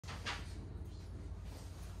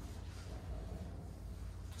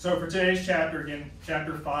So for today's chapter, again,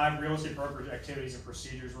 chapter 5, real estate brokerage activities and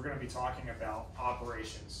procedures, we're going to be talking about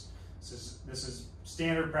operations. This is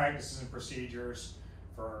standard practices and procedures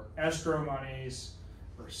for escrow monies,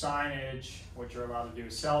 for signage, what you're allowed to do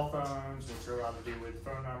with cell phones, what you're allowed to do with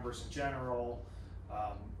phone numbers in general.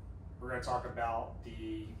 We're going to talk about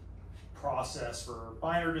the process for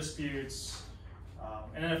binder disputes,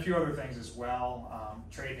 and then a few other things as well.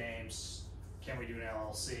 Trade names, can we do an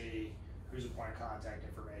LLC, who's the point of contact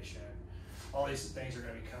information. All these things are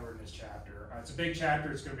going to be covered in this chapter. It's a big chapter.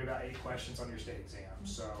 It's going to be about 8 questions on your state exam.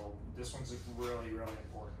 So this one's really, really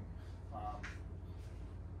important.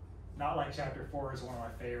 Not like chapter 4 is one of my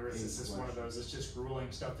favorites. It's just one of those. It's just ruling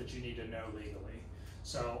stuff that you need to know legally.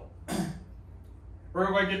 So we're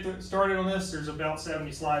going to get started on this. There's about 70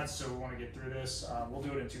 slides, so we want to get through this. We'll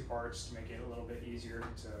do it in 2 parts to make it a little bit easier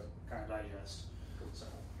to kind of digest. So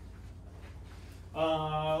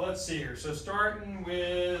let's see here. So starting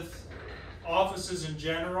with offices in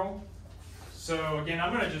general. So again,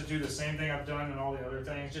 I'm going to just do the same thing I've done in all the other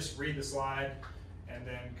things. Just read the slide and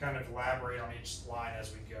then kind of elaborate on each line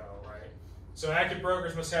as we go, right? So active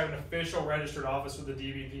brokers must have an official registered office with the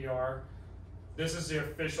DBPR. This is the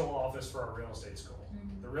official office for our real estate school.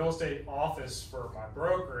 The real estate office for my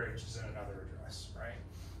brokerage is in another address, right?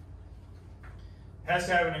 Has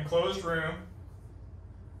to have an enclosed room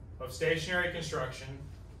of stationary construction.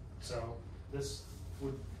 So this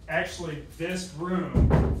would actually, this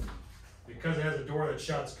room, because it has a door that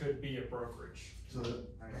shuts, could be a brokerage. So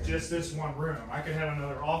just this one room. I could have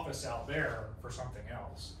another office out there for something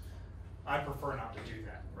else. I prefer not to do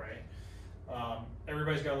that, right?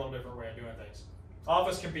 Everybody's got a little different way of doing things.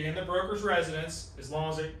 Office can be in the broker's residence as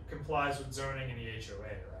long as it complies with zoning and the HOA,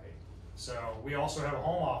 right? So we also have a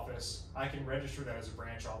home office. I can register that as a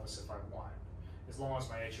branch office if I want, as long as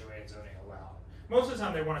my HOA and zoning allow. Most of the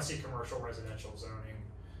time they want to see commercial residential zoning.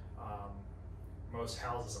 Most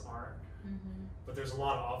houses aren't. But there's a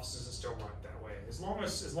lot of offices that still run it that way. As long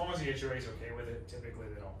as the HOA is okay with it, typically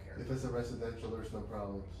they don't care. If it's a residential, there's no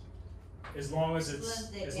problems. As long as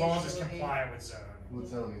it's compliant with zoning. With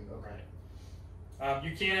zoning, okay. Right.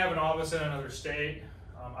 You can't have an office in another state.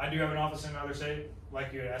 I do have an office in another state,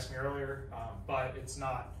 like you had asked me earlier, but it's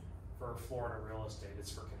not for Florida real estate.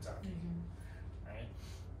 It's for Kentucky, right?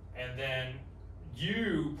 And then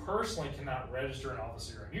you personally cannot register an office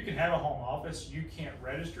of your own. You can have a home office. You can't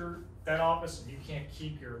register that office, and you can't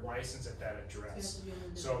keep your license at that address.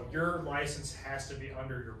 So your license has to be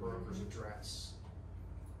under your broker's address.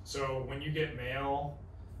 So when you get mail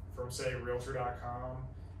from, say, Realtor.com,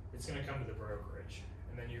 it's going to come to the brokerage,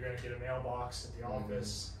 and then you're going to get a mailbox at the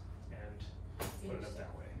office and put it up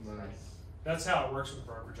that way. Nice. That's how it works with the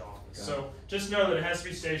brokerage office. So just know that it has to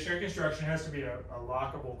be stationary construction. It has to be a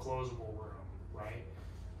lockable, closable room, right?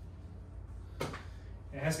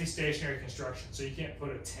 It has to be stationary construction, so you can't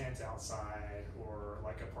put a tent outside or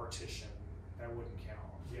like a partition. That wouldn't count.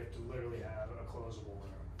 You have to literally have a closable room.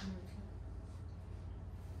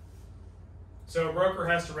 So a broker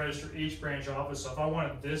has to register each branch office. So if I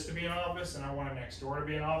wanted this to be an office and I wanted next door to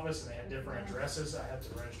be an office and they had different addresses, I have to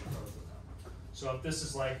register both of them. So if this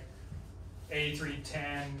is like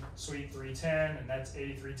 8310 Suite 310 and that's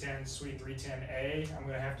 8310 Suite 310A, I'm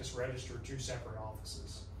going to have to register 2 separate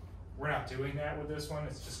offices. We're not doing that with this one.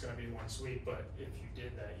 It's just going to be one suite, but if you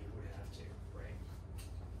did that, you would have to, right?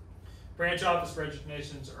 Branch office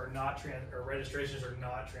registrations are not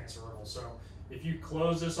transferable. So if you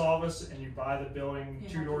close this office and you buy the building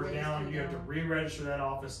 2 doors down, you have to re-register that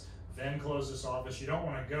office, then close this office. You don't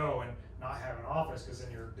want to go and not have an office because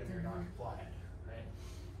then you're not compliant, right?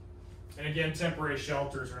 And again, temporary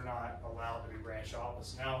shelters are not allowed to be branch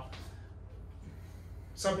office. Now,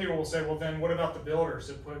 some people will say, well, then what about the builders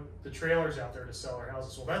that put the trailers out there to sell their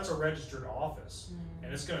houses? Well, that's a registered office,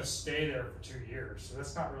 and it's going to stay there for 2 years, so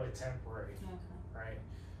that's not really temporary, right?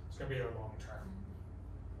 It's going to be there long term.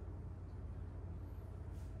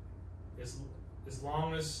 As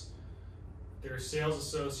long as their sales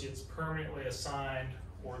associates permanently assigned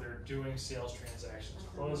or they're doing sales transactions,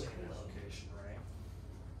 closing in that location,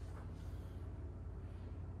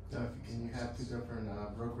 right? Can you have 2 different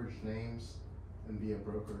brokerage names and be a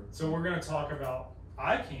broker? So we're going to talk about,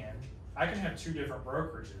 I can have 2 different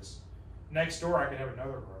brokerages. Next door I could have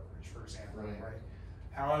another brokerage, for example, right?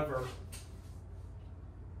 However,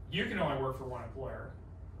 you can only work for one employer,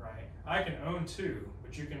 right? I can own 2,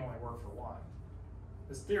 but you can only work for one.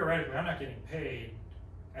 Because theoretically, I'm not getting paid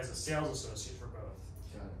as a sales associate for both.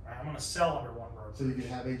 Right? I'm going to sell under one brokerage. So you can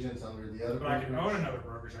have agents under the other brokerage. But I can own another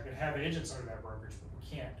brokerage. I can have agents under that brokerage, but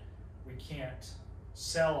we can't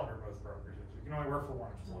sell under both brokerages. We can only work for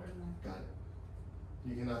one employer. Got it.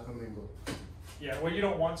 You cannot commingle. Yeah, well, you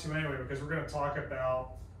don't want to anyway, because we're going to talk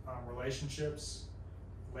about relationships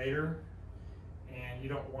later, and you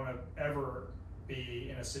don't want to ever be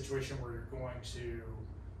in a situation where you're going to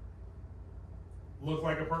look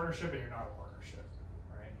like a partnership and you're not a partnership,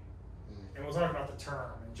 right? Mm-hmm. And we'll talk about the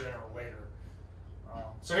term in general later.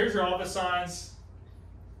 So here's your office signs.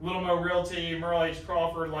 Little Mo Realty, Merle H.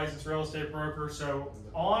 Crawford, licensed real estate broker. So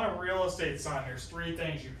on a real estate sign, there's 3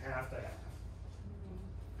 things you have to have.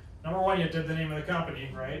 Number 1, you have to have the name of the company,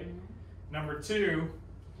 right? Number 2,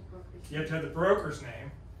 you have to have the broker's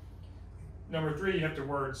name. Number 3, you have the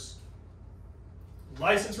words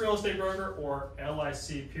licensed real estate broker or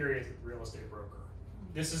LIC period real estate broker.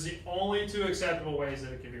 This is the only 2 acceptable ways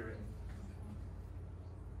that it can be written.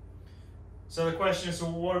 So the question is, so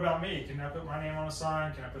what about me? Can I put my name on a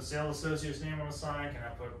sign? Can I put sales associate's name on a sign? Can I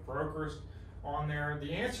put brokers on there?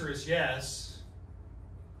 The answer is yes.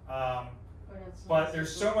 But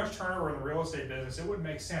there's so much turnover in the real estate business, it wouldn't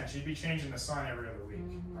make sense. You'd be changing the sign every other week,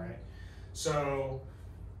 right? So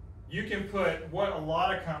you can put what a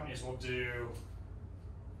lot of companies will do: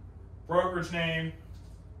 brokerage name,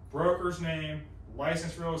 broker's name,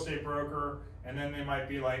 licensed real estate broker, and then they might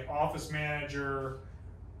be like office manager,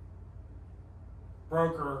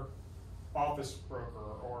 broker, office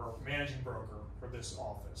broker, or managing broker for this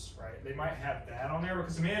office, right? They might have that on there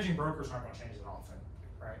because the managing broker is not going to change it often,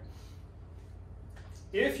 right?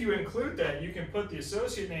 If you include that, you can put the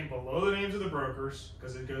associate name below the names of the brokers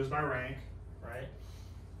because it goes by rank, right?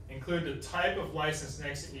 Include the type of license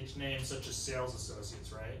next to each name, such as sales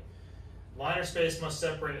associates, right? Line or space must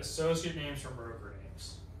separate associate names from broker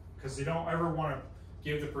names because they don't ever want to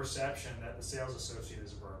give the perception that the sales associate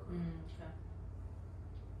is a broker.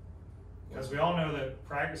 Because we all know that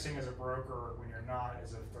practicing as a broker when you're not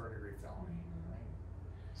is a 3rd-degree felony. Right?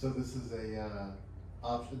 So this is a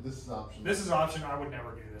option. This is option. This is option. I would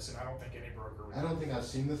never do this, and I don't think any broker would. I don't think I've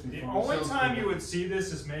seen this before. The only time you would see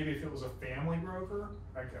this is maybe if it was a family broker,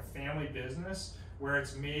 like a family business, where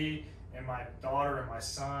it's me and my daughter and my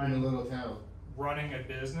son in a little town running a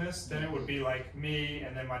business. Then it would be like me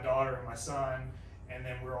and then my daughter and my son, and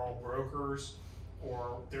then we're all brokers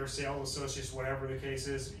or they're sales associates, whatever the case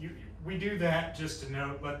is. We do that just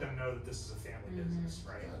to let them know that this is a family business,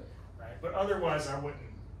 right? Right. But otherwise, I wouldn't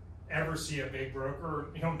ever see a big broker.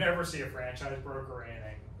 You'll never see a franchise broker or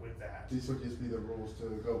anything with that. These would just be the rules to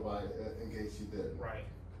go by in case you did. Right.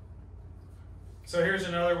 So here's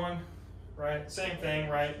another one, right? Same thing,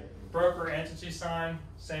 right? Broker entity sign,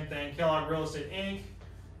 same thing. Kellogg Real Estate Inc.,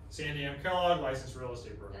 Sandy M. Kellogg, licensed real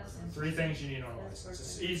estate broker. 3 things you need on a license.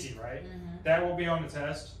 It's easy, right? That will be on the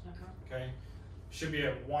test. Okay. Should be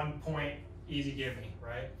a 1-point easy gimme,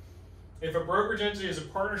 right? If a brokerage entity is a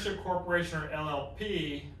partnership, corporation, or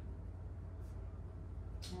LLP,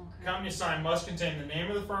 company sign must contain the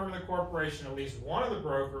name of the firm or the corporation, at least one of the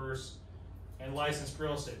brokers, and licensed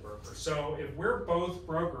real estate brokers. So if we're both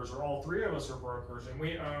brokers, or all 3 of us are brokers, and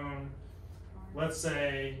we own, let's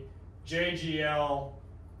say, JGL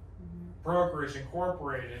Brokerage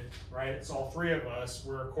Incorporated, right? It's all 3 of us.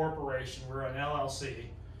 We're a corporation. We're an LLC.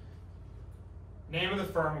 Name of the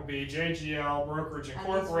firm will be JGL Brokerage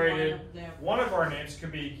Incorporated. One of our names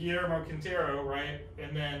could be Guillermo Quintero, right?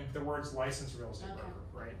 And then the words licensed real estate broker,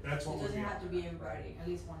 right? That's what it doesn't have to be everybody, at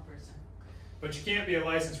least one person. But you can't be a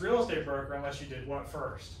licensed real estate broker unless you did what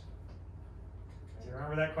first? Do you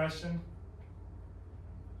remember that question?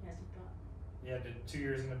 Yes, You did 2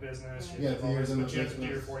 years in the business. Yeah, 2 years in the business. But you have to do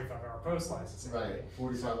your 45-hour post licensing. Right,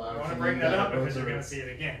 45 hours. I want to bring that up because you're going to see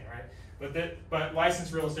it again, right? But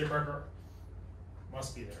licensed real estate broker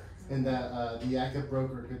must be there. And that the active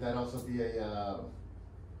broker, could that also be a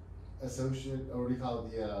associate, or what do you call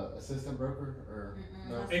it, the assistant broker, or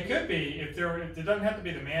no? It could be if it doesn't have to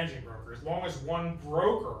be the managing broker, as long as one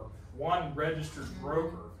broker, one registered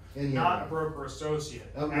broker, not a broker associate,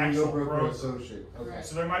 actual no broker associate. Okay.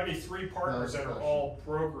 So there might be 3 partners that are all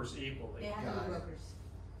brokers equally. They have to be brokers.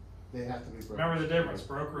 They have to be brokers. Remember the difference.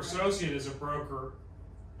 Broker associate is a broker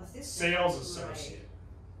sales associate,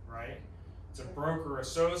 right? It's a broker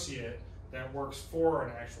associate that works for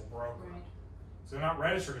an actual broker. Right. So they're not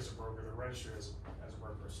registered as a broker, they're registered as a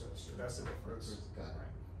broker associate. That's the difference. Got it.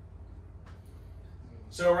 Right.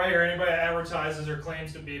 So right here, anybody that advertises or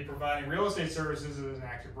claims to be providing real estate services is an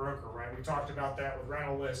active broker, right? We talked about that with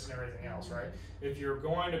rental lists and everything else, right? If you're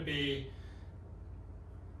going to be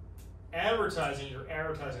advertising, you're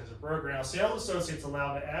advertising as a broker. Now, sales associates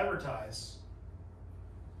allowed to advertise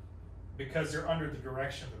because they're under the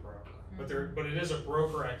direction of the broker. But it is a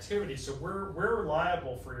broker activity, so we're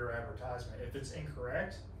liable for your advertisement. If it's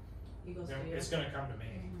incorrect, then it's going to come to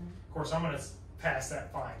me. Of course, I'm going to pass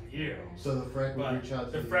that fine to you. So the FREC will But reach out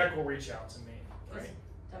to the you. FREC will reach out to me, right?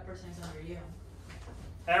 That person is under you.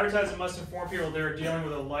 Advertising must inform people they're dealing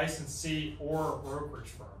with a licensee or a brokerage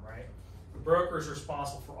firm, right? The broker is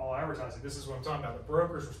responsible for all advertising. This is what I'm talking about. The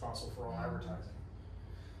broker is responsible for all advertising.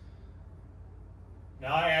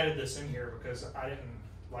 Now I added this in here because I didn't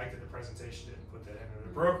like that the presentation didn't put that in there.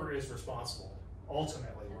 The broker is responsible.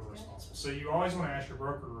 Ultimately, we're responsible. So you always want to ask your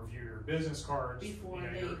broker to review your business cards, Before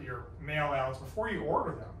your mail outs before you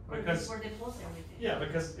order them. Because before they post everything. yeah,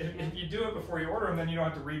 because if you do it before you order them, then you don't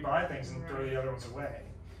have to rebuy things and throw the other ones away.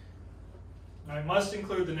 Now, I must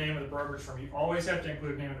include the name of the brokerage firm. You always have to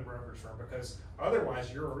include the name of the brokerage firm because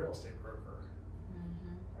otherwise you're a real estate broker,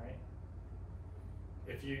 right?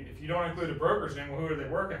 If you don't include a broker's name, well, who are they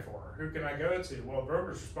working for? Who can I go to? Well, a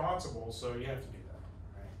broker's responsible, so you have to do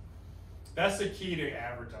that, right? That's the key to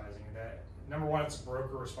advertising. That number one, it's a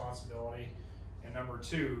broker responsibility, and number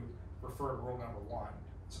two, refer to rule number one.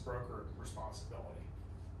 It's a broker responsibility.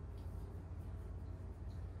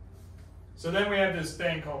 So then we have this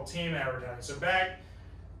thing called team advertising. So back,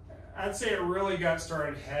 I'd say it really got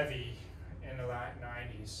started heavy in the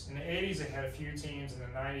 90s. In the 80s, they had a few teams. In the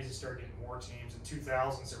 90s, they started getting more teams. In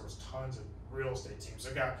 2000s, there was tons of real estate teams.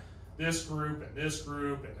 They got this group and this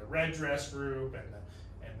group and the red dress group and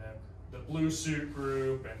the blue suit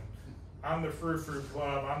group and I'm the Frou Frou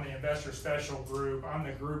Club. I'm the investor special group. I'm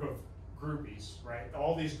the group of groupies, right?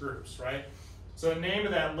 All these groups, right? So the name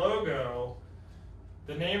of that logo.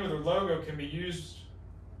 The name of the logo can be used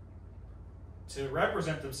to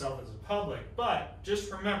represent themselves as a public, but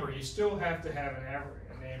just remember, you still have to have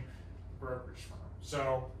a name brokerage firm.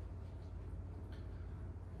 So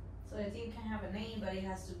the team can have a name, but it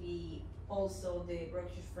has to be also the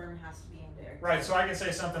brokerage firm has to be in there. right, so I can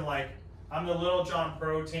say something like, I'm the Little John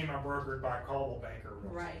Pro team, I'm brokered by Caldwell Banker.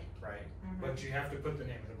 Right. Right, but you have to put the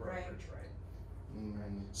name of the brokerage, right?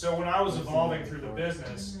 So when I was evolving through the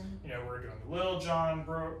business, we were doing the Little John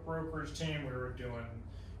brokerage team, we were doing,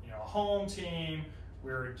 a home team,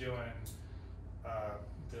 we were doing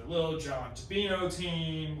the Little John Tabino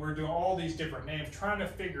team, we're doing all these different names, trying to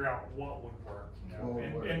figure out what would work,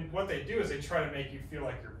 and what they do is they try to make you feel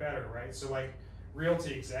like you're better, right? So like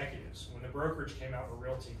realty executives, when the brokerage came out with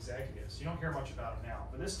realty executives, you don't hear much about them now,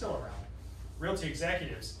 but it's still around. Realty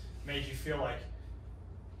executives made you feel like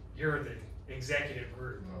you're the executive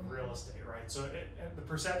group of real estate, right? So the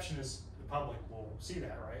perception is the public will see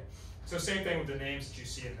that, right? So same thing with the names that you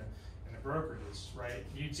see in the brokerages, right?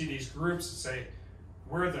 You'd see these groups that say,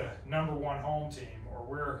 we're the #1 home team, or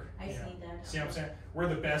we're, see what I'm saying? We're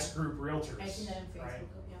the best group realtors. I see that on Facebook, right?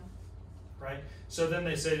 Right? So then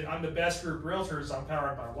they say, I'm the best group realtors, I'm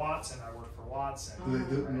powered by Watson, I work for Watson. Do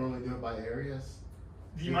they normally do it by areas?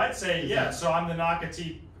 You might say, yeah, so I'm the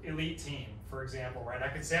Nocatee elite team, for example, right? I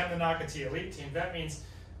could say I'm the Nocatee elite team. That means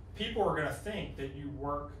people are going to think that you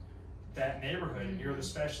work that neighborhood and you're the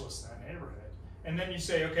specialist in that neighborhood. And then you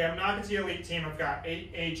say, okay, I'm Nocatee elite team. I've got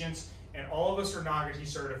 8 agents and all of us are Nocatee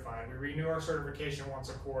certified. We renew our certification once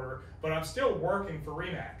a quarter, but I'm still working for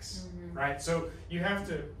RE/MAX, right? So you have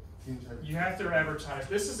to advertise.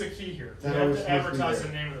 This is the key here. You have to advertise the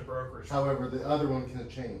name of the brokerage. However, the other one can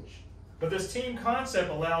change. But this team concept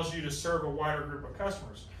allows you to serve a wider group of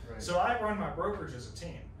customers. Right. So I run my brokerage as a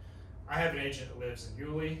team. I have an agent that lives in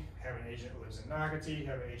Yulee, have an agent that lives in Nocatee,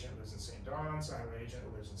 have an agent that lives in St. John's, I have an agent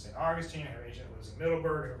that lives in St. Augustine, I have an agent that lives in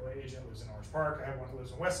Middleburg, I have an agent that lives in Orange Park, I have one that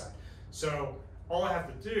lives in Westside. So all I have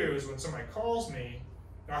to do is when somebody calls me,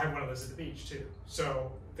 I have one that lives at the beach too.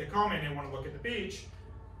 So if they call me and they want to look at the beach,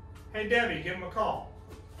 hey Debbie, give them a call.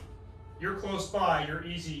 You're close by, you're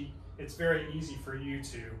easy, it's very easy for you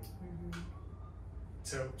to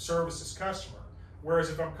service this customer. Whereas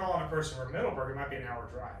if I'm calling a person from Middleburg, it might be an hour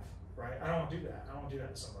drive, right? I don't want to do that. I don't want to do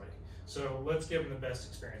that to somebody. So let's give them the best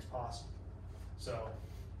experience possible. So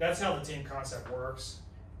that's how the team concept works.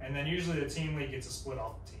 And then usually the team lead gets a split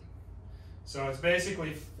off the team. So it's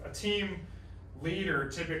basically a team leader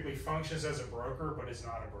typically functions as a broker, but is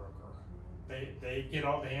not a broker. They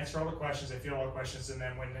answer all the questions, they field all the questions, and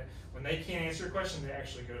then when they can't answer a question, they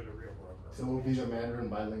actually go to the real broker. So it would be the Mandarin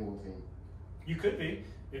bilingual team. You could be.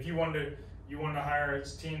 If you wanted to hire a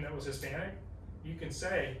team that was Hispanic, you can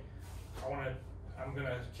say, I'm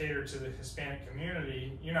gonna cater to the Hispanic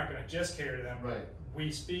community. You're not gonna just cater to them. Right.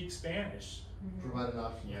 We speak Spanish. Provide an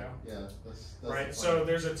option. Yeah. That's right. So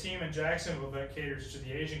there's a team in Jacksonville that caters to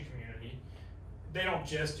the Asian community. They don't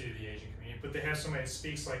just do the Asian community, but they have somebody that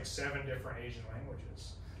speaks like 7 different Asian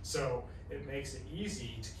languages. So it makes it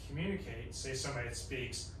easy to communicate. Say somebody that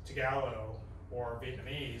speaks Tagalog or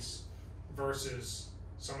Vietnamese versus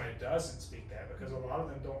somebody doesn't speak that, because a lot of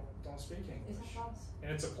them don't speak It's English. a plus.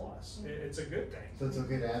 And it's a plus. It's a good thing. So it's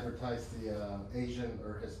okay to advertise the Asian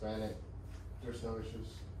or Hispanic, there's no issues?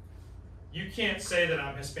 You can't say that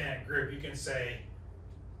I'm Hispanic group. You can say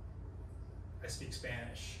I speak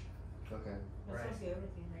Spanish. Okay. Right. That's also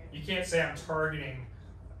everything, right? You can't say I'm targeting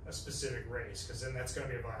a specific race, because then that's going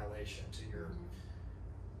to be a violation to your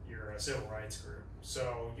civil rights group.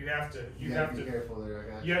 So you have to be careful there.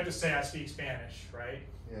 I got you have to say I speak Spanish, right?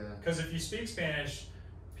 Yeah. Because if you speak Spanish,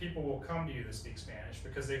 people will come to you that speak Spanish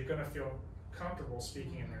because they're going to feel comfortable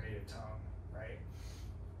speaking in their native tongue, right?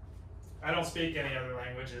 I don't speak any other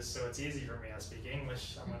languages, so it's easy for me. I speak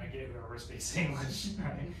English. I'm going to get whoever speaks English,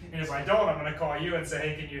 right? And if I don't, I'm going to call you and say,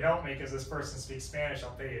 hey, can you help me? Because this person speaks Spanish.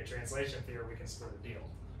 I'll pay you a translation fee, or we can split a deal,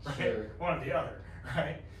 right? Sure. One or the other,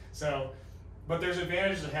 right? So, but there's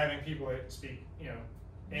advantages of having people that speak,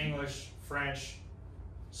 English, French,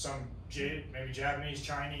 some maybe Japanese,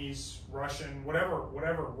 Chinese, Russian,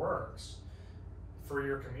 whatever works for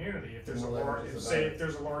your community. If there's if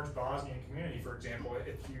there's a large Bosnian community, for example,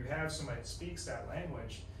 if you have somebody that speaks that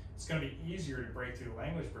language, it's going to be easier to break through the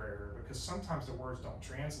language barrier, because sometimes the words don't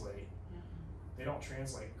translate. They don't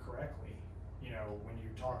translate correctly, when you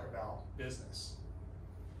talk about business.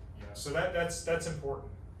 So that's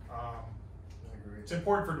important. I agree. It's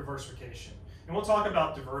important for diversification. And we'll talk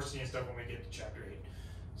about diversity and stuff when we get to chapter 8.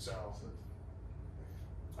 So, all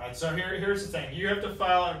right, so here's the thing. You have to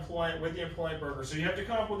file with the employee broker. So you have to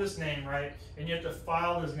come up with this name, right? And you have to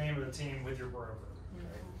file this name of the team with your broker.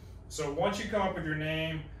 Right? So once you come up with your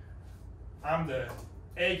name, I'm the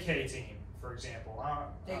AK team, for example.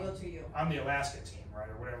 They go to you. I'm the Alaska team, right?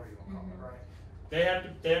 Or whatever you want to call it, right?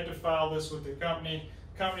 They have to file this with the company.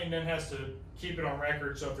 Company then has to keep it on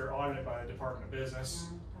record, so if they're audited by the Department of Business,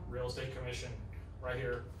 Real Estate Commission, right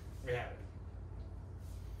here, we have it.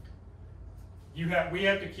 We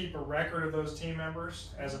have to keep a record of those team members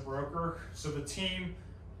as a broker. So the team,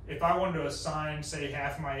 if I wanted to assign, say,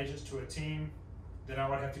 half of my agents to a team, then I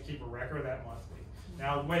would have to keep a record of that monthly.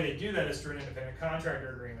 Now the way they do that is through an independent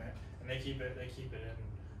contractor agreement, and they keep it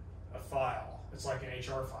in a file. It's like an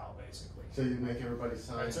HR file, basically. So you make everybody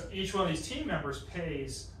sign? Right, so each one of these team members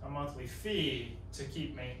pays a monthly fee to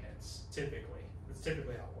keep maintenance, typically. That's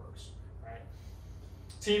typically how it works, right?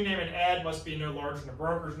 Team name and ad must be no larger than the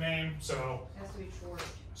broker's name. So Has to be short.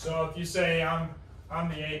 So if you say I'm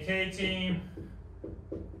the AK team,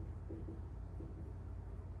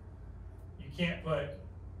 you can't put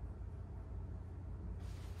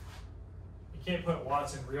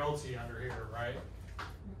Watson Realty under here, right?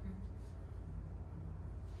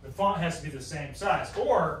 The font has to be the same size,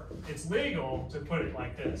 or it's legal to put it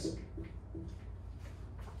like this,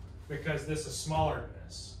 because this is smaller than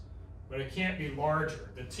this, but it can't be larger.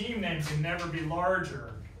 The team name can never be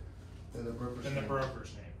larger than the broker's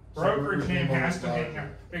name. So Brokerage name has to larger.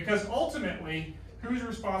 be, because ultimately, who's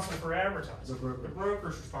responsible for advertising? The broker. The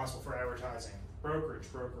broker's responsible for advertising. Broker.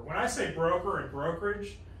 When I say broker and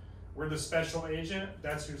brokerage, we're the special agent.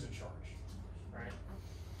 That's who's in charge, right?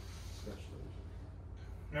 Special agent.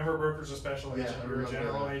 Remember, a broker's a special agent. I You're a remember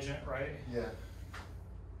general that. agent, right? Yeah.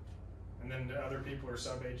 And then the other people are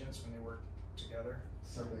sub-agents when they work together.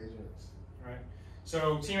 Sub-agents. Right.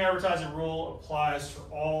 So team advertising rule applies for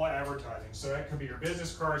all advertising. So that could be your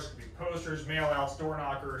business cards, could be posters, mail outs, door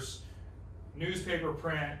knockers, newspaper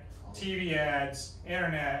print, TV ads,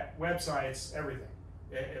 internet, websites, everything.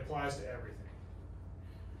 It applies to everything.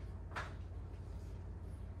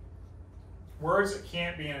 Words that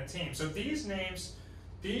can't be in a team. So these names,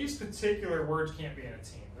 these particular words can't be in a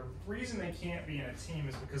team. The reason they can't be in a team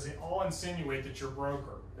is because they all insinuate that you're a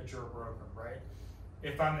broker, right?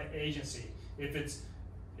 If I'm the agency, if it's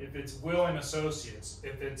Will and Associates,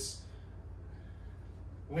 if it's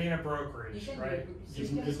Lena Brokerage, right?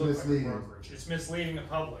 It's misleading. Brokerage. It's misleading the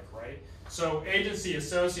public, right? So agency,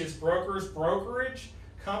 associates, brokers, brokerage,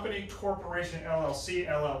 company, corporation, LLC,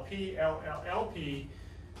 LLP, LLP,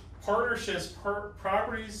 partnerships,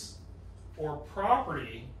 properties, or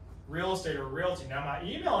property, real estate or realty. Now my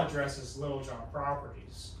email address is Little John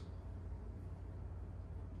Properties,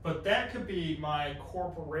 but that could be my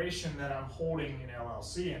corporation that I'm holding an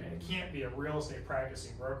LLC in. It can't be a real estate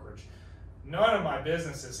practicing brokerage. None of my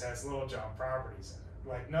businesses has Little John Properties in it.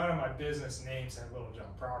 Like none of my business names have Little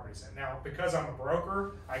John Properties in it. Now, because I'm a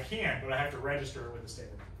broker, I can, but I have to register it with the state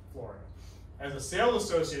of Florida. As a sales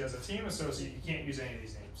associate, as a team associate, you can't use any of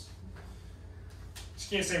these names.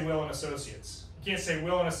 You can't say Will and Associates. You can't say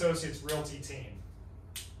Will and Associates Realty Team.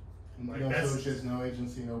 No associates, no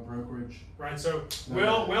agency, no brokerage. Right, so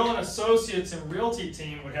Will and Associates and Realty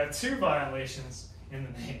Team would have 2 violations in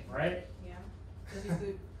the name, right? Yeah,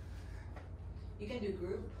 because You can do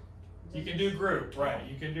group. You can do group, right?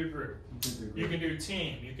 You can do group. You can do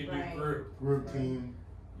team. You can Right. do group. Group team.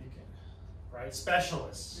 You can, right?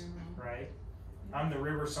 Specialists, right? I'm the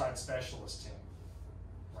Riverside Specialist team,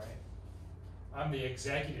 right? I'm the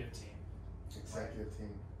executive team. Executive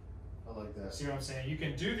team. I like that. See what I'm saying? You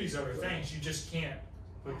can do these other things. You just can't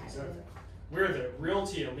put these other things. We're the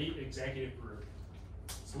Realty Elite Executive Group.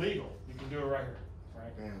 It's legal. You can do it right here,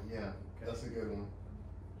 right? Damn, yeah, Okay. that's a good one.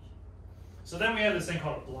 So then we have this thing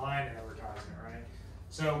called blind advertisement, right?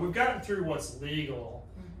 So we've gotten through what's legal,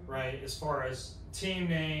 right, as far as team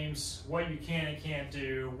names, what you can and can't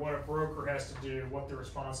do, what a broker has to do, what the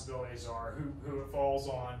responsibilities are, who it falls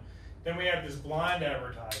on. Then we have this blind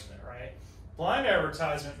advertisement, right? Blind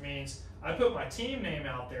advertisement means I put my team name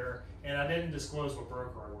out there and I didn't disclose what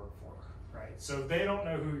broker I work for, right? So they don't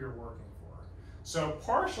know who you're working for. So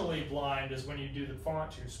partially blind is when you do the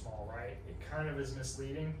font too small, right? It kind of is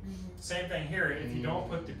misleading. Same thing here, if you don't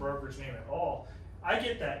put the broker's name at all. I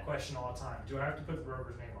get that question all the time. Do I have to put the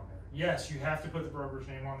broker's name on there? Yes, you have to put the broker's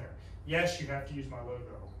name on there. Yes, you have to use my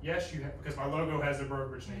logo. Yes, you have, because my logo has the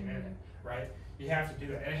broker's name in it, right? You have to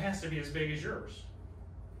do that. And it has to be as big as yours.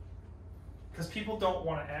 Because people don't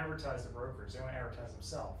want to advertise the brokerage. They want to advertise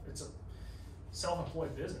themselves. It's a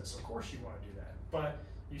self-employed business. Of course you want to do that. But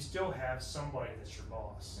you still have somebody that's your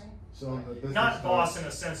boss. Right. So the business Not boss in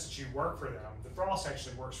the sense that you work for them. The boss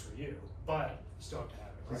actually works for you. But you still have to have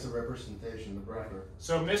it, right? It's a representation, the broker. Right.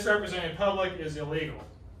 So misrepresenting public is illegal,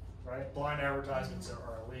 right? Blind advertisements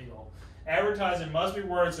are illegal. Advertising must be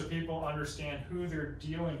worded so people understand who they're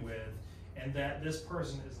dealing with and that this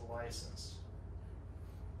person is licensed.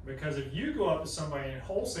 Because if you go up to somebody and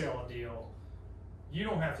wholesale a deal, you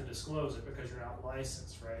don't have to disclose it because you're not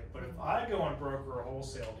licensed, right? But if I go and broker a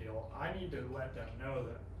wholesale deal, I need to let them know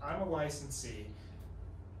that I'm a licensee,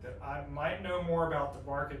 that I might know more about the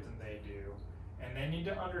market than they do, and they need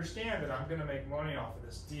to understand that I'm going to make money off of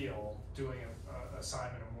this deal doing a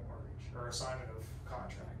assignment of mortgage or assignment of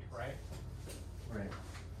contract, right? Right.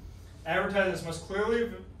 Advertisements must clearly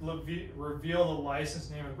reveal the license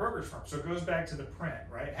name of the brokerage firm. So it goes back to the print,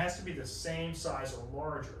 right? It has to be the same size or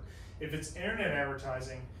larger. If it's internet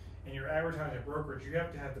advertising and you're advertising a brokerage, you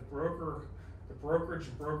have to have the brokerage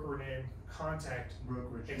and broker name contact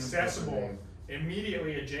Brokerage. accessible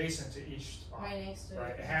immediately adjacent to each spot. Right next to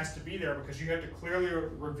Right? it. It has to be there because you have to clearly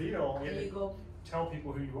reveal There you go. tell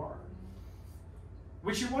people who you are.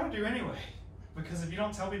 Which you want to do anyway. Because if you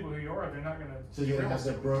don't tell people who you are, they're not going to. So you have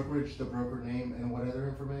the brokerage, the broker name, and what other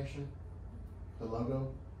information? The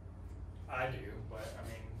logo? I do, but I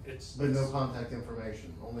mean, it's. But no contact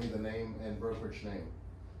information, only the name and brokerage name.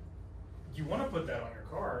 You want to put that on your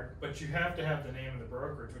card, but you have to have the name of the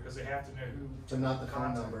brokerage because they have to know who. But not the phone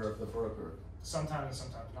contact. number of the broker. Sometimes and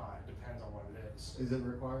sometimes not. It depends on what it is. Is it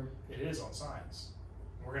required? It is on signs.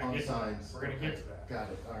 We're going On to get signs. to that. We're going to get to that. Got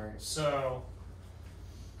it, alright. So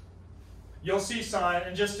you'll see sign,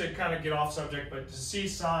 and just to kind of get off subject, but to see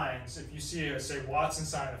signs, if you see a, say, Watson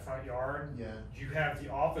sign in the front yard, Yeah. you have the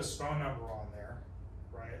office phone number on there,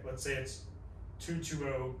 right? Let's say it's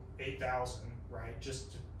 220-8000, right?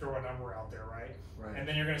 Just to throw a number out there, right? Right. And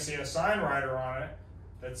then you're going to see a sign rider on it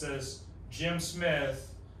that says Jim Smith,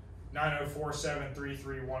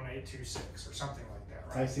 9047331826 or something like that,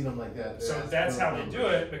 right? I've seen them like that. So that's how they do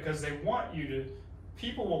it because they want you to.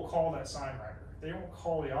 People will call that sign rider. They won't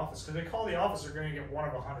call the office because they call the office. They're going to get one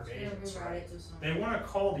of 100 agents, right? They want to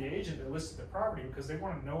call the agent that listed the property because they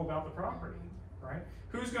want to know about the property, right?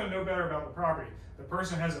 Who's going to know better about the property? The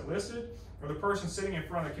person who has it listed, or the person sitting in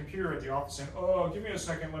front of the computer at the office saying, "Oh, give me a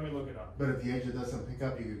second, let me look it up." But if the agent doesn't pick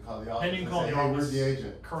up, you can call the office. Then you can call and say, the hey, office. Where's the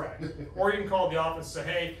agent? Correct. Or you can call the office and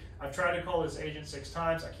say, "Hey, I've tried to call this agent 6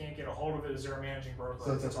 times. I can't get a hold of it. Is there a managing broker?"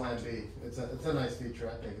 So it's a I can talk plan to?" B. It's a nice feature.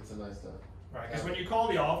 I think it's a nice stuff. Right, because when you call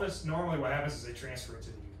the office, normally what happens is they transfer it to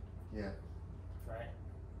you. Yeah. Right.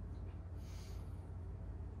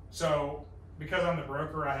 So, because I'm the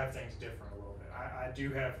broker, I have things different a little bit. I do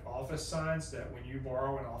have office signs that when you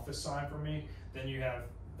borrow an office sign from me, then you have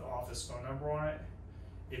the office phone number on it.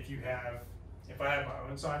 If I have my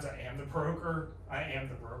own signs, I am the broker. I am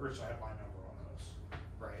the broker, so I have my number on those.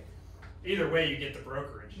 Right. Either way, you get the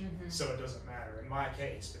brokerage, so it doesn't matter in my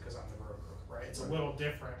case because I'm the broker. Right. It's a little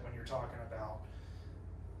different when you're talking about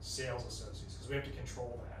sales associates because we have to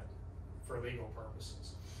control that for legal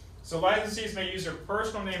purposes. So licensees may use their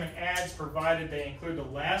personal name in ads provided they include the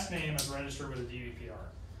last name as registered with the DVPR.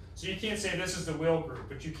 So you can't say this is the Will Group,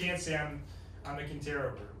 but you can't say I'm the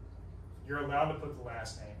Quintero Group. You're allowed to put the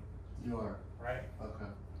last name. You are. Right?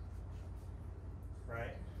 Okay.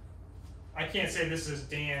 Right? I can't say this is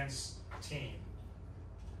Dan's team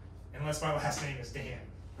unless my last name is Dan,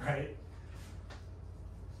 right?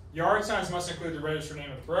 Yard signs must include the registered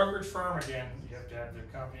name of the brokerage firm. Again, you have to have the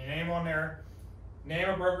company name on there. Name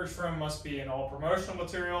of brokerage firm must be in all promotional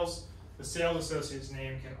materials. The sales associate's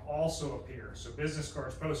name can also appear. So business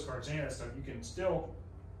cards, postcards, any of that stuff, you can still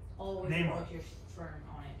Always name on it. brokerage firm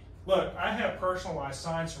on it. Look, I have personalized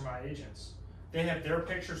signs for my agents. They have their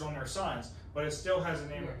pictures on their signs, but it still has the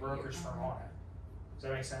name of the brokerage firm on it. Does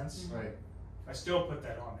that make sense? Right. I still put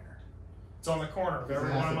that on there. It's on the corner of It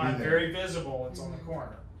every has one of to be mine, there. very visible. It's on the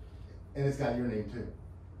corner. And it's got your name too.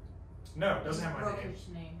 No, it doesn't have my name. Brokerage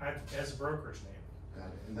name. It has a brokerage name. Got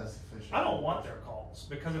it. And that's official. I don't want their calls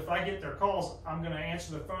because if I get their calls, I'm going to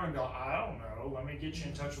answer the phone and go, I don't know, let me get you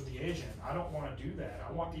in touch with the agent. I don't want to do that.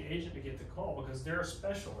 I want the agent to get the call because they're a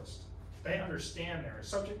specialist. They understand, they're a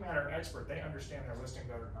subject matter expert. They understand their listing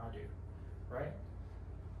better than I do, right?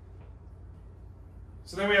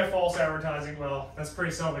 So then we have false advertising. Well, that's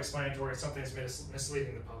pretty self-explanatory. It's something that's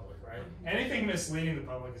misleading the public, right? Anything misleading the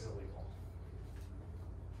public is illegal.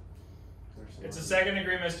 It's a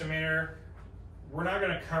second-degree misdemeanor. We're not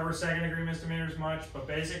going to cover second-degree misdemeanors much, but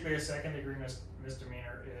basically a second-degree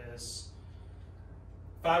misdemeanor is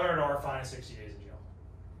 $500 fine and 60 days in jail,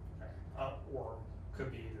 okay. Or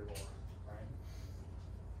could be either or,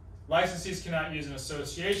 right? Licensees cannot use an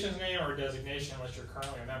association's name or designation unless you're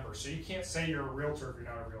currently a member. So you can't say you're a realtor if you're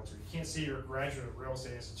not a realtor. You can't say you're a graduate of Real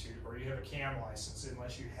Estate Institute or you have a CAM license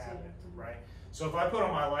unless you have it, right? So if I put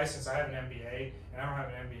on my license I have an MBA and I don't have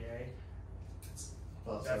an MBA,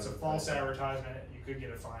 that's a false advertisement. You could get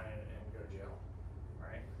a fine and go to jail,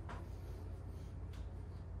 right?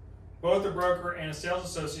 Both the broker and a sales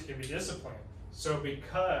associate can be disciplined. So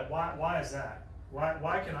because why is that?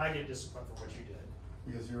 Why can I get disciplined for what you did?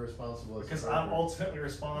 Because you're responsible as Because a broker. I'm ultimately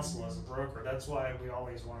responsible as a broker. That's why we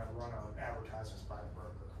always want to run our advertisements by the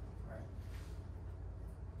broker, right?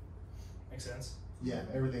 Make sense? Yeah,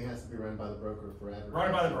 everything has to be run by the broker for advertising. Run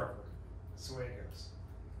it by the broker. That's the way it goes.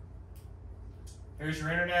 Here's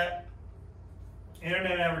your internet.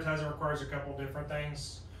 Internet advertising requires a couple different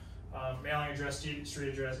things. Mailing address, street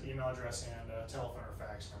address, email address, and telephone or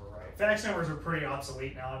fax number, right? Fax numbers are pretty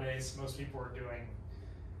obsolete nowadays. Most people are doing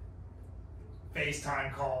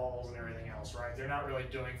FaceTime calls and everything else, right? They're not really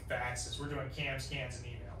doing faxes. We're doing cam scans and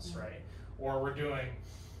emails, right? Or we're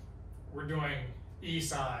doing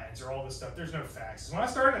e-signs or all this stuff. There's no faxes. When I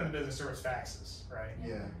started in the business, there was faxes, right?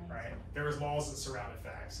 Yeah. Right. There was laws that surrounded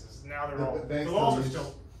faxes. Now they're The all banks the laws don't are use-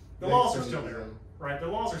 still the banks laws are don't still use there, them. right? The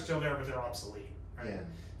laws are still there, but they're obsolete. Right? Yeah.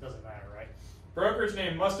 Doesn't matter, right? Brokerage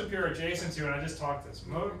name must appear adjacent to, and I just talked this.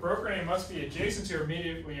 Broker name must be adjacent to or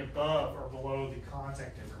immediately above or below the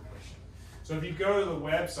contact information. So if you go to the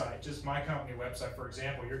website, just my company website, for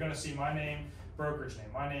example, you're going to see my name, brokerage name,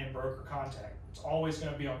 my name, broker contact. It's always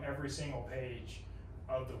going to be on every single page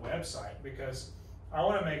of the website because I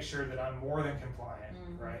want to make sure that I'm more than compliant,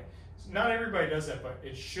 right? So not everybody does that, but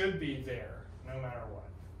it should be there no matter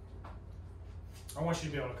what. I want you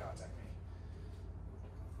to be able to contact me.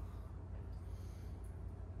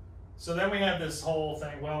 So then we have this whole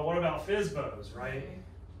thing, well, what about FSBOs, right?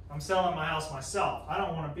 I'm selling my house myself. I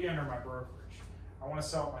don't want to be under my brokerage. I want to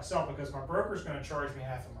sell it myself because my broker's going to charge me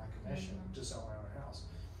half of my commission to sell my own house.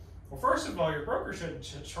 Well, first of all, your broker shouldn't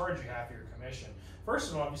charge you half of your commission.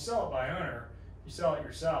 First of all, if you sell it by owner, you sell it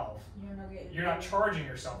yourself. You're not charging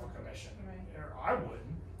yourself a commission. Right. Or I wouldn't,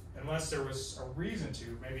 unless there was a reason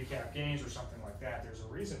to, maybe cap gains or something like that. There's a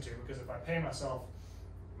reason to, because if I pay myself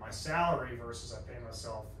my salary versus I pay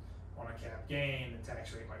myself on a cap gain, the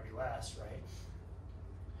tax rate might be less, right?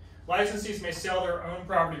 Licensees may sell their own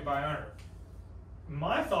property by owner.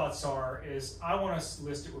 My thoughts is I want to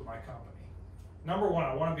list it with my company. Number one,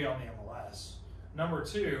 I want to be on the MLS. Number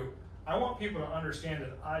two, I want people to understand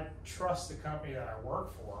that I trust the company that I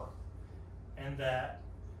work for and that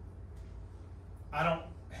I don't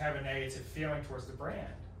have a negative feeling towards the brand,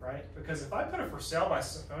 right? Because if I put a for sale by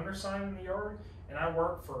owner sign in the yard and I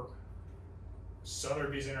work for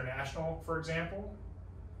Sotheby's International, for example,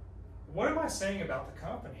 what am I saying about the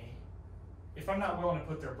company if I'm not willing to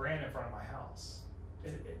put their brand in front of my house?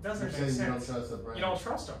 It doesn't make sense. You don't trust the brand. You don't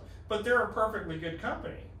trust them. But they're a perfectly good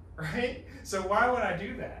company, right? So why would I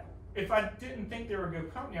do that? If I didn't think they were a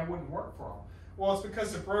good company, I wouldn't work for them. Well, it's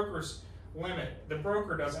because the broker's limit. The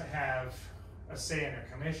broker doesn't have a say in their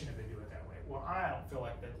commission if they do it that way. Well, I don't feel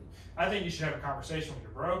like that. I think you should have a conversation with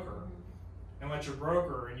your broker and let your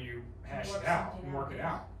broker and you hash it out and work it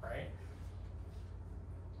out, right?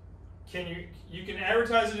 You can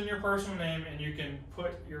advertise it in your personal name and you can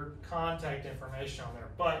put your contact information on there,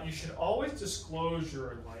 but you should always disclose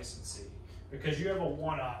your licensee because you have a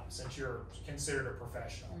one-up since you're considered a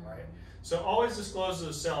professional, right? So always disclose to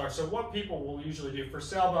the seller. So what people will usually do for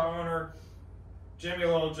sale by owner, Jimmy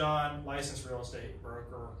Littlejohn, licensed real estate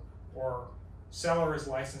broker, or seller is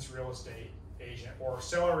licensed real estate agent, or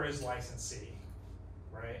seller is licensee,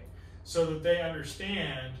 right? So that they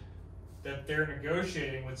understand that they're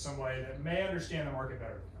negotiating with somebody that may understand the market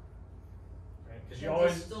better than them, right? Because you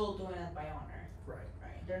always they're still doing it by owner. Right.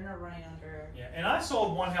 Right. They're not running under. Yeah, and I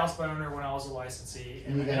sold one house by owner when I was a licensee,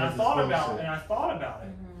 and And I thought about it.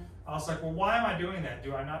 Mm-hmm. I was like, well, why am I doing that?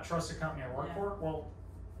 Do I not trust the company I work Yeah. for? Well,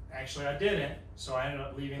 actually, I didn't. So I ended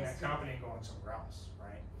up leaving That's that company and going somewhere else,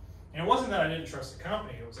 right? And it wasn't that I didn't trust the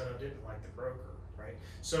company; it was that I didn't like the broker, right?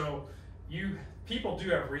 So people do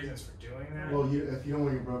have reasons for doing that. Well, if you don't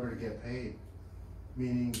want your broker to get paid,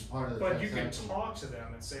 meaning part of the But you can transaction. talk to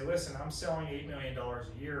them and say, listen, I'm selling $8 million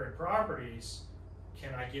a year in properties.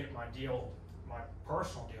 Can I get my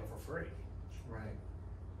personal deal for free? Right.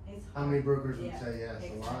 It's How many brokers would Yeah, say yes?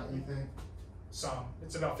 A lot, you think? Some.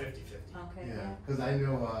 It's about 50-50. Okay. Yeah, because I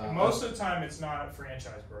know. Most of the time, it's not a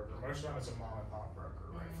franchise broker. Most of the time, it's a mom and pop broker,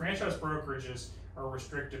 right? Mhm. Franchise brokerages are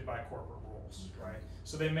restricted by corporate rules, right?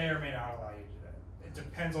 So they may or may not allow you to do that. It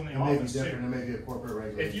depends on the It may be office different. too. It may be a corporate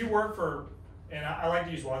regulation. If you work for, and I like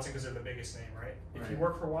to use Watson because they're the biggest name, right? If you Right.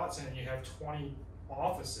 work for Watson and you have 20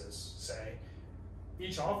 offices, say,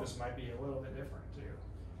 each office might be a little bit different too.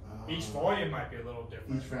 Each volume might be a little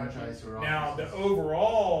different. Each franchise or Now, the offices.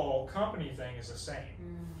 overall company thing is the same,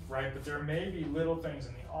 Mm. right? But there may be little things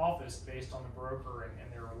in the office based on the broker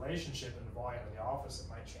and their relationship and the volume of the office that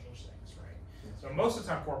might change things, right? Yes. So most of the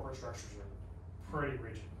time, corporate structures are pretty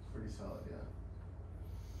rigid. Pretty solid, yeah.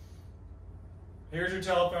 Here's your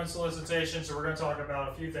telephone solicitation. So we're going to talk about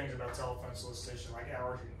a few things about telephone solicitation, like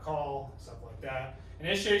hours you can call, stuff like that.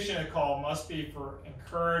 Initiation of the call must be for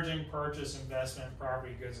encouraging purchase, investment,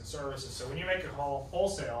 property, goods, and services. So when you make a call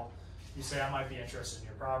wholesale, you say, I might be interested in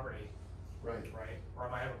your property, Right. right? Or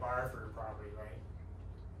I might have a buyer for your property, right?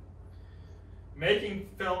 Making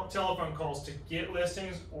telephone calls to get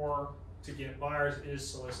listings or to get buyers is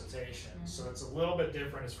solicitation. Mm-hmm. So it's a little bit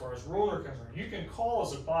different as far as rules are concerned. You can call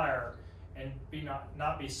as a buyer and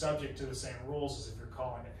not be subject to the same rules as if you're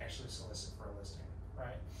calling to actually solicit for a listing,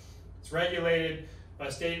 right? It's regulated by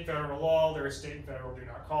state and federal law. There is state and federal do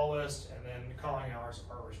not call list, and then the calling hours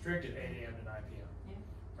are restricted 8 a.m. to 9 p.m.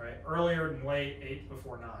 Yeah. Right? Earlier than late, 8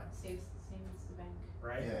 before 9. Same as the bank.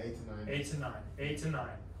 Right? Yeah, 8 to 9. 8 to 9. 8 to 9.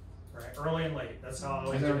 Right? Early and late. That's how I I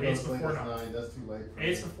like to never do go 8 as late before as 9. 9. That's too late for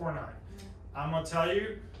 8 me. before 9. I'm gonna tell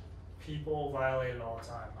you, people violate it all the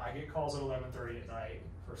time. I get calls at 11:30 at night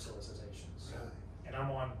for solicitations, Really? and I'm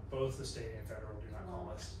on both the state and federal do not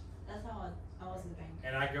call list. That's how I was in the bank.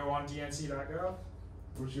 And I go on DNC.gov,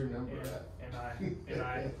 Where's your number and, at? and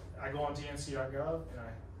I go on DNC.gov and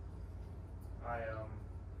I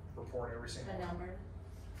report every single The one. number.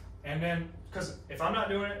 And then, because if I'm not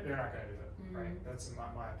doing it, they're not gonna do it, Mhm. right? That's my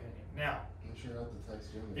opinion. Now, I'm sure I'll have to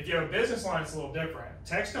text Jimmy. if you have a business line, it's a little different.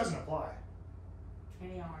 Text doesn't apply.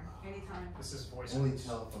 Any hour, anytime. This is voice. Only calls.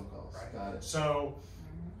 telephone calls. Right. Got it. So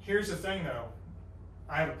here's the thing though,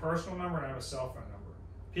 I have a personal number and I have a cell phone number.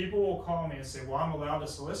 People will call me and say, well, I'm allowed to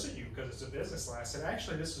solicit you because it's a business line. I said,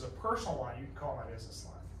 actually, this is a personal line. You can call my business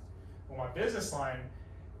line. Well, my business line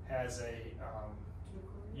has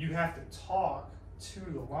you have to talk to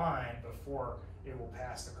the line before it will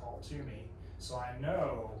pass the call to me. So I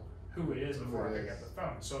know who it is before I pick up the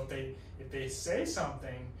phone. So if they say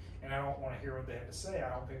something and I don't want to hear what they have to say, I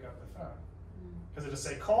don't pick up the phone. Because it'll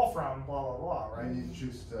say call from blah, blah, blah, right? And you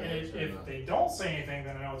choose to And answer or if not. they don't say anything,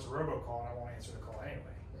 then I know it's a robocall and I won't answer the call anyway.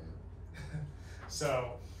 Yeah.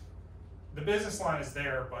 So the business line is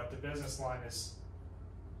there, but the business line is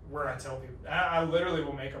where I tell people, I literally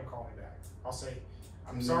will make them call me back. I'll say,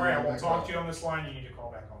 I'm And then sorry, you I go won't back talk up. to you on this line, you need to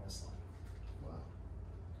call back on this line. Wow.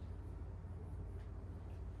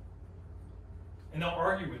 And they'll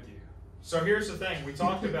argue with you. So here's the thing, we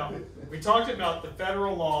talked about the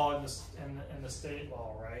federal law and the state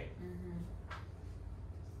law, right?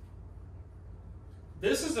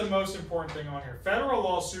 This is the most important thing on here. Federal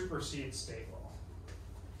law supersedes state law.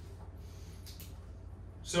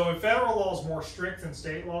 So if federal law is more strict than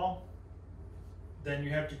state law, then you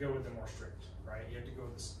have to go with the more strict, right? You have to go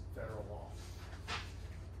with the federal law.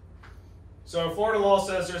 So Florida law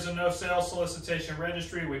says there's a no sale solicitation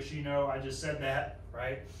registry, which you know, I just said that,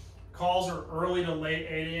 right? Calls are early to late,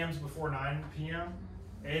 8 a.m. before 9 p.m.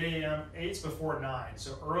 8 a.m., 8's before 9.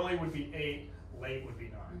 So early would be 8, late would be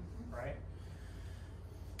 9, right?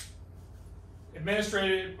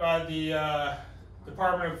 Administrated by the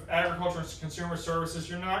Department of Agriculture and Consumer Services.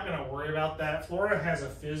 You're not going to worry about that. Florida has a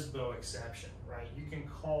FSBO exception, right? You can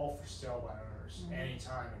call for sale by owners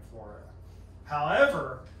anytime in Florida.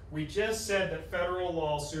 However, we just said that federal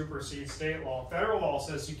law supersedes state law. Federal law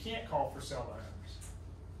says you can't call for sale by owners.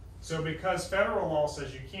 So because federal law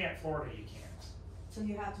says you can't, Florida you can't. So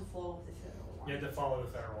you have to follow the federal law. You have to follow the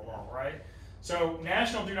federal law, right? So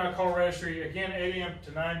National Do Not Call Registry, again, 8 a.m.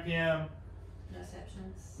 to 9 p.m. No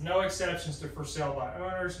exceptions. No exceptions to for sale by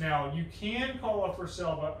owners. Now, you can call a for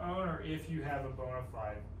sale by owner if you have a bona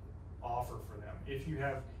fide offer for them. If you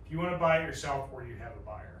want to buy it yourself or you have a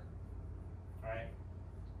buyer, right?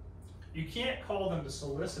 You can't call them to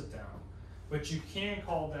solicit them, but you can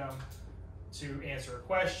call them to answer a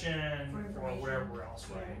question or whatever else,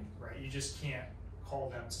 right? Yeah. Right. You just can't call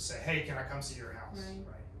them to say, hey, can I come see your house,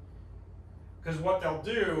 Right. Because what they'll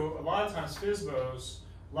do, a lot of times FSBOs,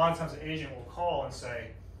 a lot of times the agent will call and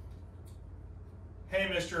say,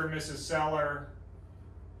 hey, Mr. or Mrs. Seller,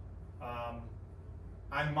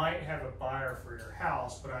 I might have a buyer for your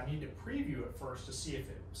house, but I need to preview it first to see if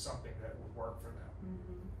it's something that would work for them.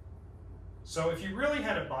 Mm-hmm. So if you really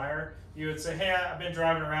had a buyer, you would say, hey, I've been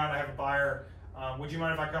driving around, I have a buyer. Would you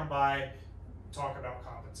mind if I come by, talk about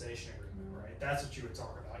compensation agreement, right? That's what you would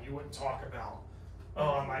talk about. You wouldn't talk about,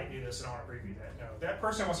 oh, I might do this and I want to preview that. No, that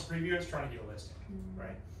person who wants to preview it is trying to get a listing,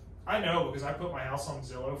 right? I know because I put my house on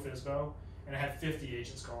Zillow, FSBO, and I had 50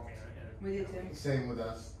 agents call me in a We did too. Same with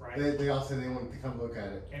us. Right. They all said they wanted to come look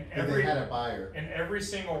at it. And But they had a buyer. And every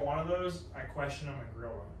single one of those, I questioned them and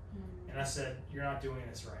grilled them. Mm-hmm. And I said, you're not doing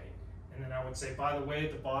this right. And then I would say, by the way,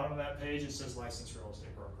 at the bottom of that page, it says licensed real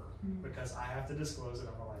estate broker. Mm-hmm. Because I have to disclose that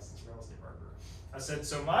I'm a licensed real estate broker. I said,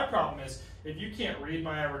 so my problem is, if you can't read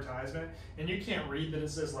my advertisement, and you can't read that it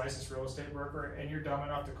says licensed real estate broker, and you're dumb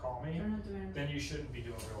enough to call me, then you shouldn't be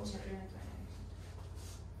doing real estate.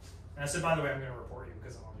 And I said, by the way, I'm going to report you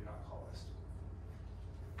because I'm on Do Not Call list.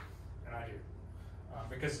 And I do.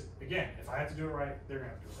 Because, again, if I have to do it right, they're going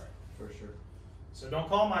to have to do it right. For sure. So don't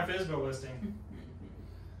call my FSBO listing.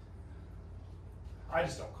 I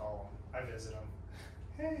just don't call them. I visit them.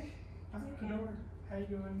 Hey, I'm at the door. How you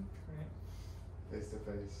doing? Right. Face to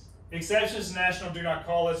face. Exceptions to National Do Not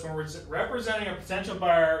Call list. When we're representing a potential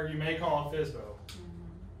buyer, you may call a FSBO,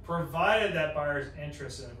 provided that buyer is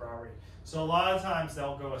interested in the property. So a lot of times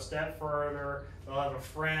they'll go a step further. They'll have a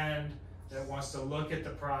friend that wants to look at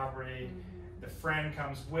the property. The friend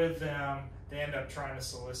comes with them. They end up trying to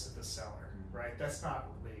solicit the seller, right? That's not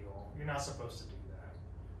legal. You're not supposed to do that.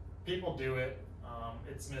 People do it.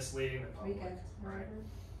 It's misleading the public, right?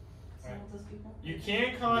 Some of those people. You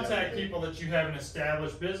can contact people that you have an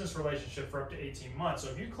established business relationship for up to 18 months. So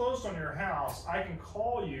if you closed on your house, I can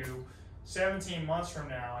call you 17 months from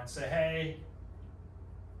now and say, hey,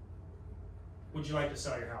 would you like to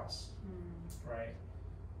sell your house? Right?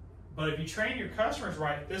 But if you train your customers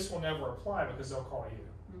right, this will never apply because they'll call you.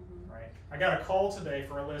 Right? I got a call today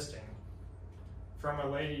for a listing from a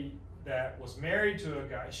lady that was married to a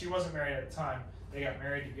guy. She wasn't married at the time. They got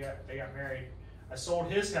married together. They got married. I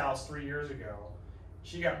sold his house 3 years ago.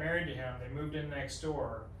 She got married to him. They moved in next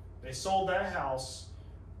door. They sold that house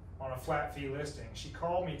on a flat fee listing. She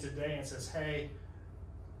called me today and says, hey,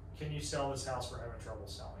 can you sell this house? We're having trouble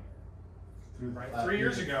selling it. Right? 3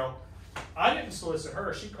 years ago, I didn't solicit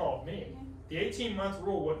her. She called me. The 18-month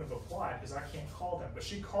rule wouldn't have applied because I can't call them. But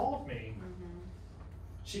she called me.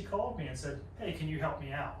 She called me and said, hey, can you help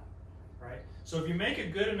me out? Right? So if you make a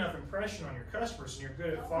good enough impression on your customers and you're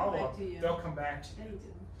good at follow-up, they'll come back to you.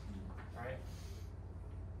 Right?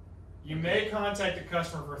 You may contact the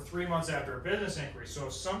customer for 3 months after a business inquiry. So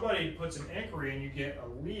if somebody puts an inquiry and you get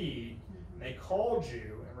a lead, and they called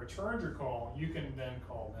you and returned your call, you can then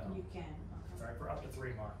call them. You can. Right, for up to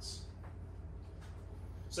 3 months.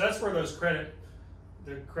 So that's where those the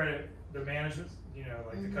management,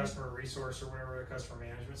 like the customer resource or whatever, the customer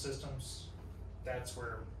management systems, that's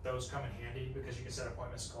where those come in handy because you can set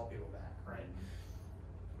appointments to call people back, right?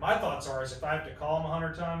 My thoughts are is if I have to call them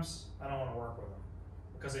 100 times, I don't want to work with them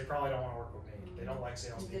because they probably don't want to work with me. They don't like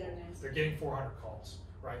salespeople. They're getting 400 calls,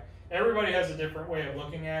 right? Everybody has a different way of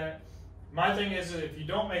looking at it. My thing is that if you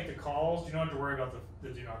don't make the calls, you don't have to worry about the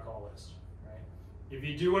do not call list. If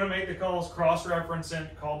you do want to make the calls, cross-reference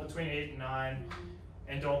it, call between 8 and 9,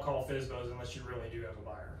 and don't call FSBOs unless you really do have a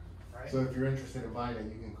buyer, right? So if you're interested in buying it,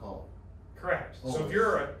 you can call. Correct. Always. So if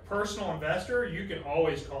you're a personal investor, you can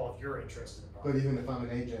always call if you're interested in buying. But even if I'm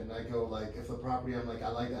an agent and I go like, if the property, I'm like, I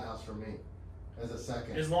like that house for me, as a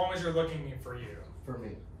second. As long as you're looking for you. For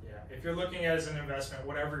me. Yeah. If you're looking at it as an investment,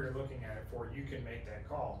 whatever you're looking at it for, you can make that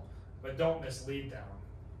call. But don't mislead them.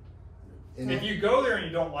 If you go there and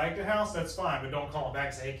you don't like the house, that's fine, but don't call them back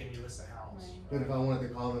and say, hey, can you list the house? But if I wanted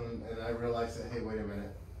to call them and I realized that, hey, wait a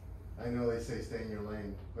minute, I know they say stay in your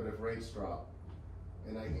lane, but if rates drop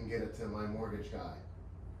and I can get it to my mortgage guy,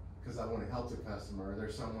 because I want to help the customer, or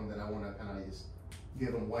there's someone that I want to kind of just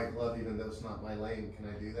give them white glove even though it's not my lane, can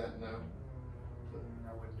I do that? No?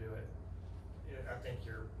 I wouldn't do it. I think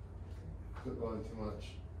you're Going too much.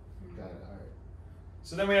 Got it, alright.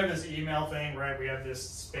 So then we have this email thing, right? We have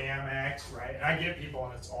this spam act, right? And I get people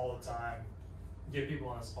on this all the time.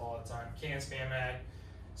 Can spam act.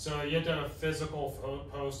 So you have to have a physical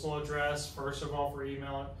postal address, first of all, for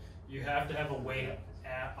email. You have to have a way to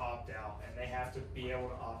opt out, and they have to be able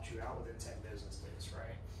to opt you out within 10 business days,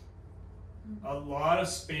 right? A lot of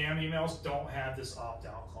spam emails don't have this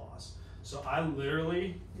opt-out clause. So I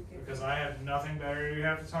literally, because I have nothing better to do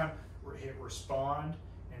half the time, hit respond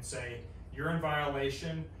and say, you're in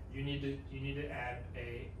violation, you need to add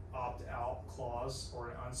a opt-out clause or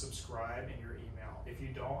an unsubscribe in your email. If you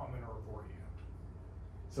don't, I'm gonna report you.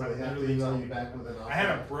 So they have to email you back with an opt-out? I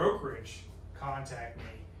had a brokerage contact me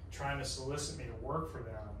trying to solicit me to work for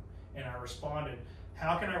them, and I responded,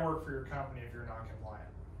 how can I work for your company if you're not compliant?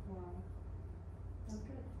 Wow. That's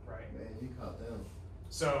good. Right. Man, you caught them.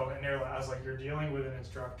 So, and I was like, you're dealing with an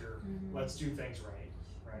instructor, let's do things right?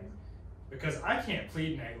 Because I can't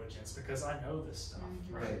plead negligence because I know this stuff,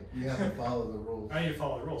 Right, you have to follow the rules. I need to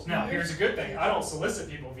follow the rules. Now, here's a good thing. I don't solicit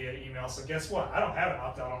people via email, so guess what? I don't have an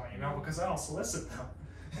opt-out on my email because I don't solicit them.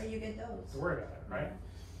 But you get those. Don't worry about it, right?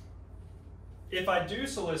 If I do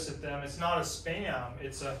solicit them, it's not a spam.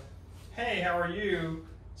 It's a, hey, how are you?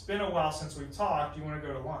 It's been a while since we've talked. Do you want to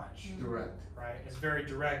go to lunch? Direct. Right? It's very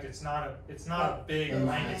direct. It's not a big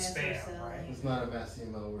blanket spam, right? It's not a mass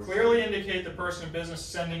email. Clearly indicate the person of business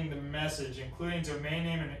sending the message, including domain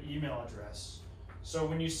name and an email address. So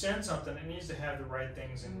when you send something, it needs to have the right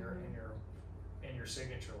things in your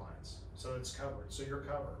signature lines, so it's covered. So you're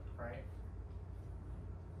covered, right?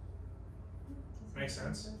 Makes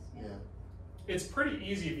sense? Yeah. It's pretty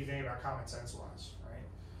easy if you think about common sense wise, right?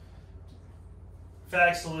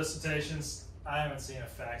 Fax solicitations. I haven't seen a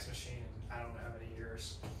fax machine in I don't know how many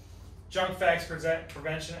years. Junk Fax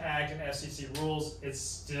Prevention Act and FCC rules. It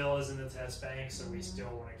still is in the test bank, so we still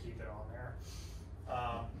want to keep it on there.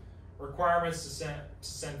 Requirements to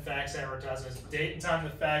send fax advertisements: date and time the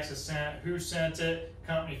fax is sent, who sent it,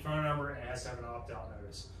 company phone number, and it has to have an opt-out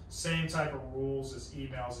notice. Same type of rules as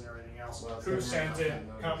emails and everything else. Well, who sent it,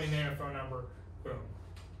 company name and phone number, boom,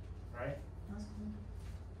 right?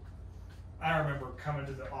 I remember coming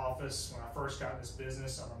to the office when I first got in this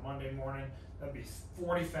business on a Monday morning. That'd be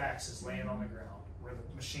 40 faxes laying on the ground where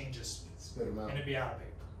the machine just spit them out, and it'd be out of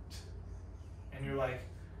paper. And you're like,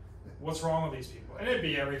 what's wrong with these people? And it'd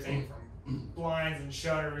be everything from blinds and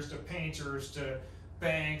shutters to painters to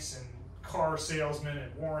banks and car salesmen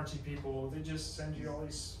and warranty people. They just send you all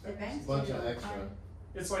these a bunch of extra.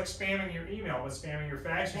 It's like spamming your email, but spamming your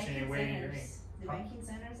fax machine and waiting your name. The banking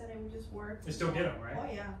centers that I would just work. They still get them, right?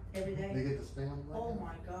 Oh yeah, every day. They get the spam? Oh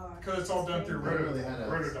my god. Because it's all done through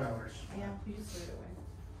rotodialers. Yeah, you just threw it away.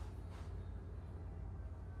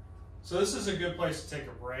 So this is a good place to take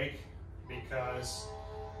a break because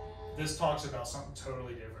this talks about something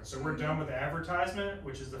totally different. So we're done with the advertisement,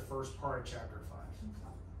 which is the first part of chapter 5.